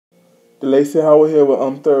Lacey Howard here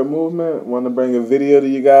with Third Movement. Want to bring a video to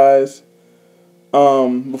you guys.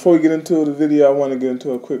 Before we get into the video, I want to get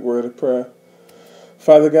into a quick word of prayer.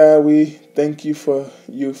 Father God, we thank you for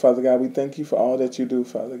you, Father God. We thank you for all that you do,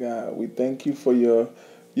 Father God. We thank you for your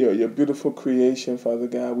beautiful creation, Father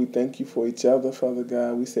God. We thank you for each other, Father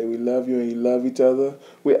God. We say we love you and you love each other.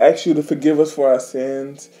 We ask you to forgive us for our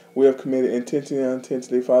sins we have committed intentionally and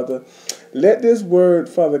unintentionally, Father. Let this word,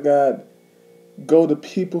 Father God, go to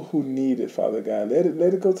people who need it, Father God. Let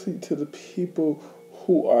it go to the people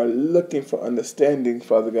who are looking for understanding,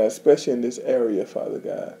 Father God, especially in this area, Father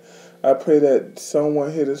God. I pray that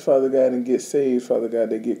someone hear this, Father God, and get saved, Father God.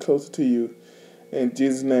 They get closer to you. In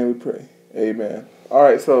Jesus' name we pray. Amen. All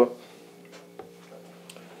right, so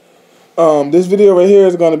this video right here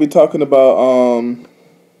is going to be talking about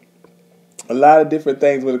a lot of different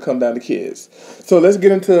things when it comes down to kids. So let's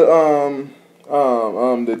get into the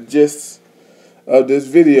gist of this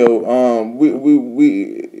video.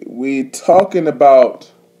 We talking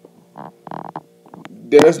about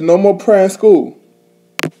there's no more prayer in school.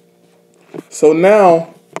 So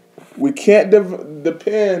now we can't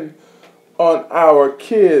depend on our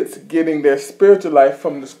kids getting their spiritual life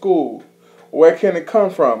from the school. Where can it come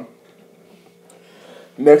from?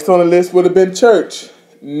 Next on the list would have been church.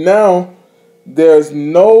 Now there's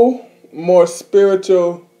no more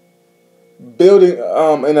spiritual building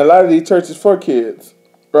in a lot of these churches for kids,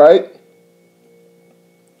 right?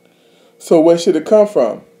 So where should it come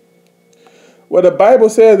from? Well, the Bible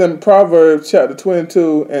says in Proverbs chapter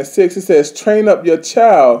 22:6, it says, "Train up your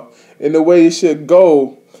child in the way he should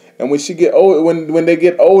go, and when she get old, when they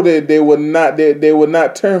get older, they will not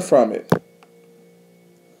turn from it."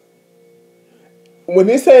 When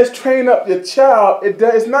it says train up your child,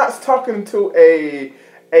 it's not talking to a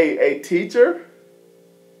teacher.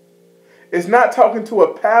 It's not talking to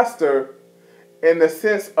a pastor in the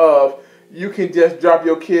sense of you can just drop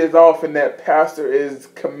your kids off and that pastor is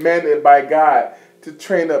commanded by God to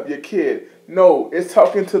train up your kid. No, it's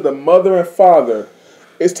talking to the mother and father.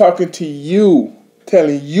 It's talking to you,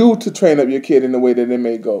 telling you to train up your kid in the way that they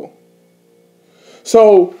may go.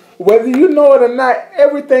 So whether you know it or not,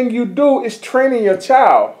 everything you do is training your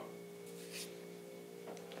child.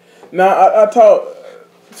 Now, I taught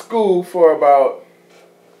school for about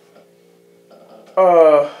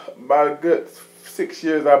a good 6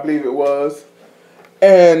 years, I believe it was.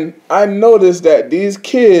 And I noticed that these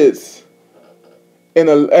kids, and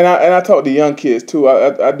I taught the young kids too.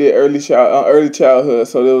 I did early childhood,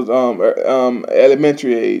 so it was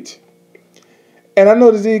elementary age. And I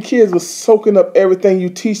noticed these kids were soaking up everything you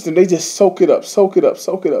teach them. They just soak it up.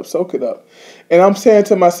 And I'm saying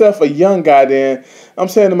to myself, a young guy then, I'm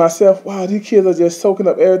saying to myself, wow, these kids are just soaking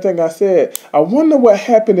up everything I said. I wonder what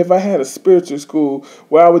happened if I had a spiritual school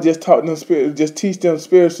where I would just teach them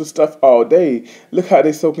spiritual stuff all day. Look how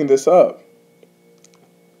they soaking this up.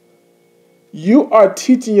 You are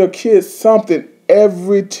teaching your kids something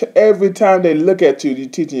every time they look at you. You're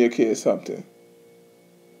teaching your kids something.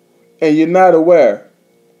 And you're not aware.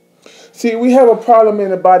 See, we have a problem in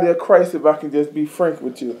the body of Christ, if I can just be frank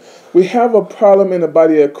with you. We have a problem in the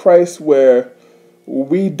body of Christ where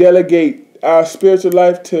we delegate our spiritual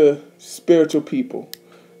life to spiritual people,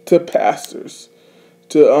 to pastors,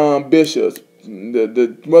 to bishops,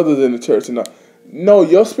 the mothers in the church and all. No,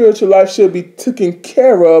 your spiritual life should be taken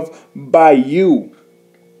care of by you.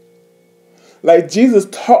 Like Jesus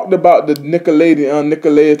talked about the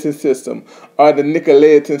Nicolaitan system, or the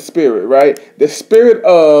Nicolaitan spirit, right? The spirit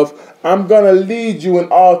of, I'm going to lead you in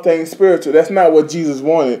all things spiritual. That's not what Jesus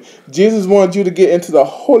wanted. Jesus wanted you to get into the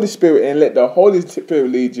Holy Spirit and let the Holy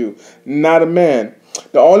Spirit lead you, not a man.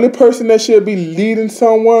 The only person that should be leading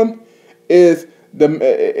someone is the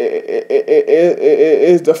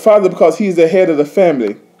father, because he's the head of the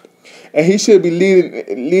family. And he should be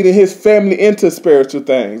leading his family into spiritual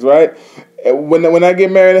things, right? When I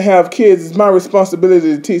get married and have kids, it's my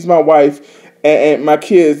responsibility to teach my wife and my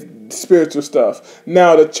kids spiritual stuff.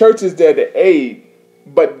 Now, the church is there to aid,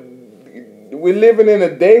 but we're living in a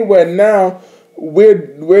day where now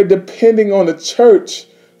we're depending on the church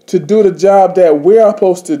to do the job that we're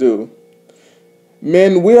supposed to do.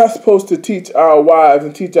 Men, we are supposed to teach our wives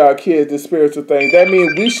and teach our kids the spiritual things. That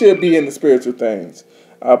means we should be in the spiritual things.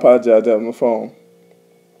 I apologize, that was my phone.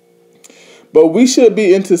 But we should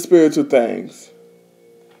be into spiritual things.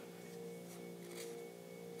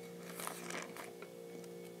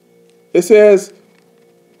 It says,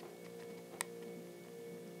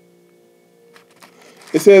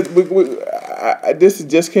 this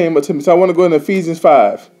just came up to me, so I want to go into Ephesians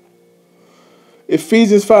 5.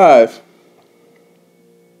 Ephesians 5.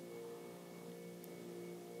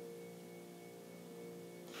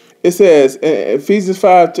 It says in Ephesians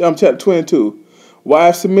 5, chapter 22,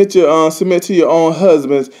 wives, submit to your own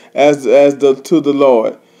husbands to the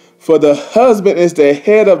Lord. For the husband is the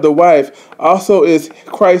head of the wife, also is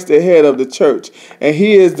Christ the head of the church, and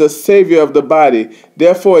he is the Savior of the body.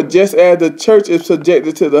 Therefore, just as the church is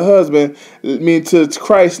subjected to the husband, to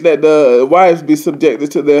Christ, let the wives be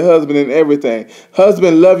subjected to their husband in everything.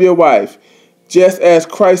 Husband, love your wife, just as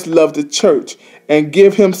Christ loved the church, and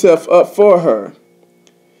give himself up for her,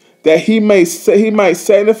 that he might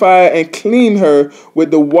sanctify and clean her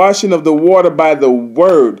with the washing of the water by the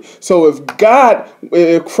word. So if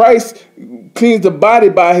Christ cleans the body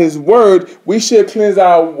by his word, we should cleanse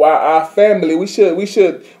our family. We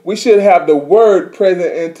should have the word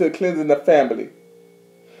present into cleansing the family,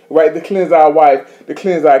 right? To cleanse our wife, to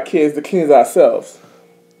cleanse our kids, to cleanse ourselves.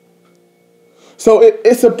 So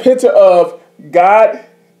it's a picture of God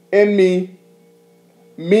and me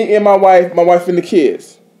and my wife and the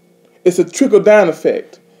kids. It's a trickle-down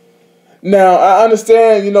effect. Now, I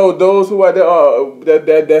understand, those who are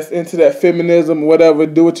there, that's into that feminism, whatever,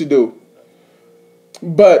 do what you do.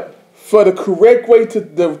 But for the correct way to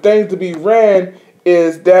the things to be ran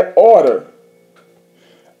is that order.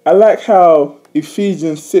 I like how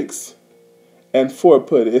Ephesians 6:4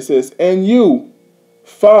 put it. It says, and you,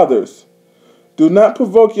 fathers, do not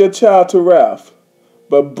provoke your child to wrath,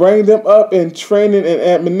 but bring them up in training and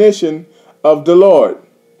admonition of the Lord.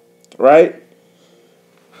 Right?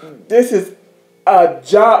 This is a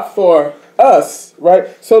job for us, right?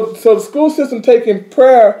 So the school system taking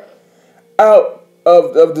prayer out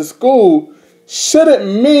of the school shouldn't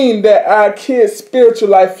mean that our kids' spiritual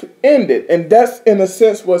life ended. And that's, in a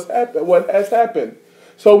sense, what has happened.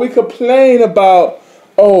 So we complain about,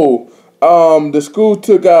 the school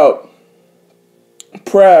took out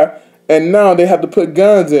prayer and now they have to put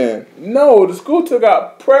guns in. No, the school took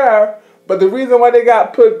out prayer. But the reason why they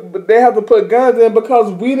have to put guns in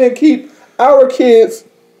because we didn't keep our kids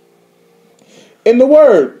in the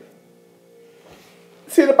Word.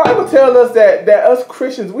 See, the Bible tells us that us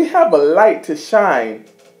Christians, we have a light to shine,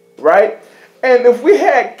 right? And if we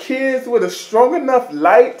had kids with a strong enough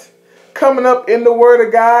light coming up in the Word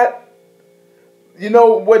of God,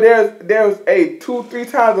 where there's a 2-3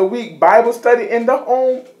 times a week Bible study in the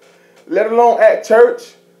home, let alone at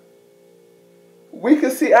church, we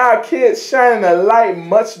can see our kids shining a light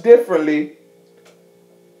much differently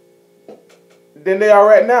than they are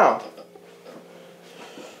right now.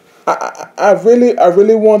 I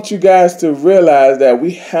really want you guys to realize that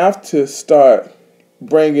we have to start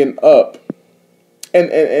bringing up,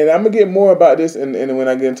 and I'm gonna get more about this, and when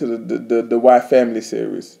I get into the Why Family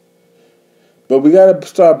series. But we gotta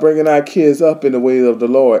start bringing our kids up in the ways of the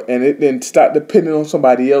Lord, and then stop depending on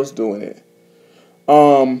somebody else doing it.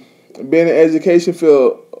 Being in the education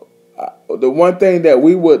field, the one thing that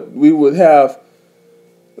we would have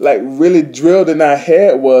like really drilled in our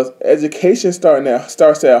head was education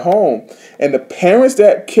starts at home, and the parents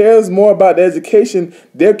that cares more about the education,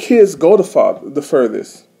 their kids go the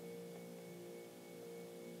furthest.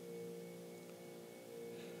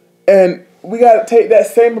 And we got to take that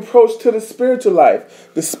same approach to the spiritual life.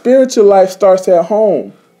 The spiritual life starts at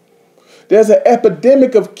home. There's an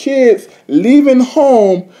epidemic of kids leaving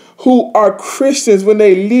home who are Christians when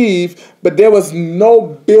they leave, but there was no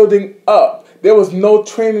building up. There was no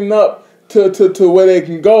training up to where they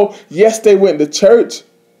can go. Yes, they went to church.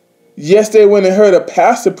 Yes, they went and heard a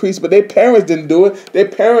pastor preach, but their parents didn't do it. Their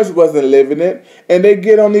parents wasn't living it. And they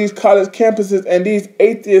get on these college campuses, and these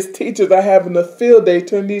atheist teachers are having a field day,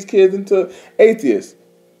 turn these kids into atheists.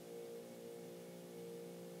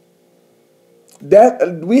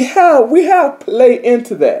 That we have play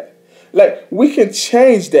into that. Like, we can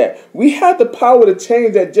change that. We have the power to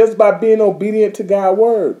change that just by being obedient to God's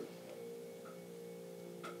word.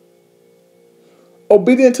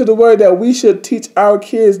 Obedient to the word that we should teach our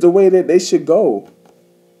kids the way that they should go.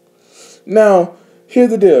 Now, here's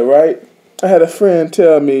the deal, right? I had a friend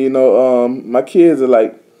tell me, my kids are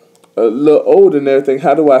like a little older and everything.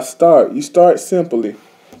 How do I start? You start simply.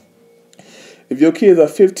 If your kids are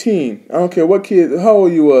 15, I don't care what kid, how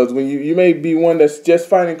old you was, when you may be one that's just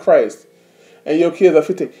finding Christ, and your kids are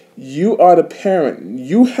 15, you are the parent.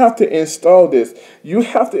 You have to install this. You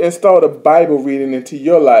have to install the Bible reading into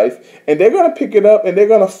your life, and they're going to pick it up, and they're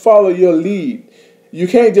going to follow your lead. You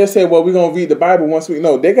can't just say, well, we're going to read the Bible once a week.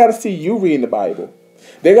 No, they got to see you reading the Bible.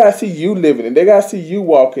 They got to see you living it. They got to see you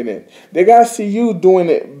walking it. They got to see you doing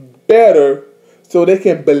it better so they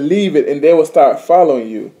can believe it, and they will start following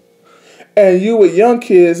you. and you with young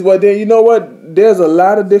kids, well then you know what? There's a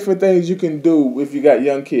lot of different things you can do if you got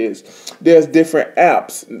young kids. There's different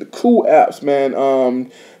apps, cool apps, man.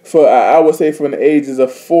 For I would say from the ages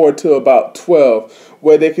of 4 to about 12,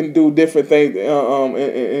 where they can do different things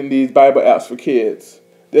in these Bible apps for kids.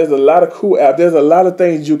 There's a lot of cool apps. There's a lot of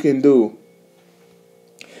things you can do.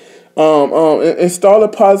 Install a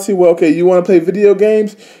policy where, okay, you want to play video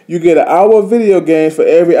games, you get an hour of video games for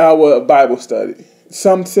every hour of Bible study.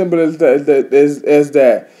 Some simple as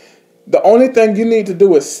that. The only thing you need to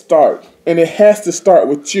do is start, and it has to start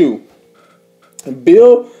with you. And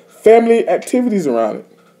build family activities around it.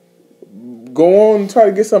 Go on and try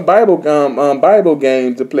to get some Bible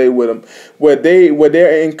games to play with them, where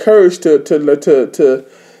they're encouraged to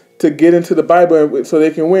get into the Bible so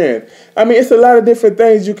they can win. I mean, it's a lot of different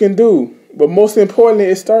things you can do, but most importantly,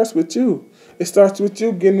 it starts with you. It starts with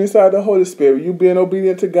you getting inside the Holy Spirit, you being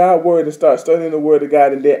obedient to God's word and start studying the word of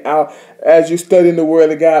God, and then as you studying the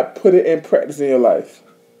word of God, put it in practice in your life.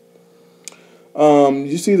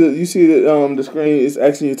 You see the screen is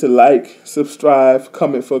asking you to like, subscribe,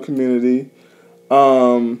 comment for community.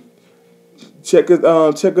 Check us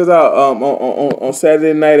out on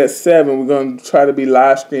Saturday night at 7. We're gonna try to be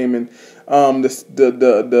live streaming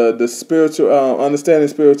the spiritual understanding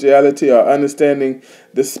spirituality, or understanding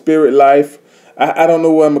the spirit life. I don't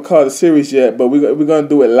know what I'm gonna call the series yet, but we're gonna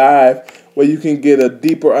do it live, where you can get a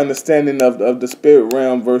deeper understanding of the spirit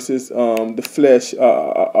realm versus the flesh,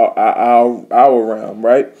 our realm,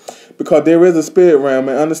 right? Because there is a spirit realm,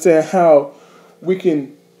 and understand how we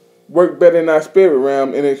can work better in our spirit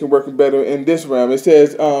realm, and it can work better in this realm. It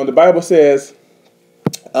says, the Bible says,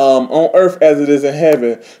 on earth as it is in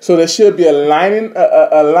heaven. So there should be a lining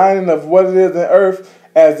of what it is in earth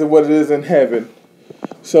as to what it is in heaven.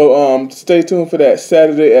 So stay tuned for that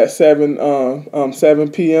Saturday at 7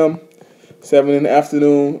 p.m. 7 in the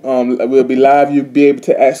afternoon. We'll be live. You'll be able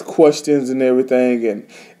to ask questions and everything,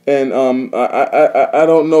 and I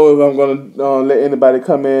don't know if I'm gonna let anybody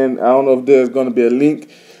come in. I don't know if there's gonna be a link.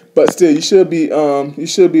 But still, you should be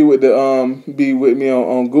with me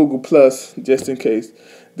on Google Plus, just in case.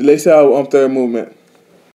 The Lace Out Third Movement.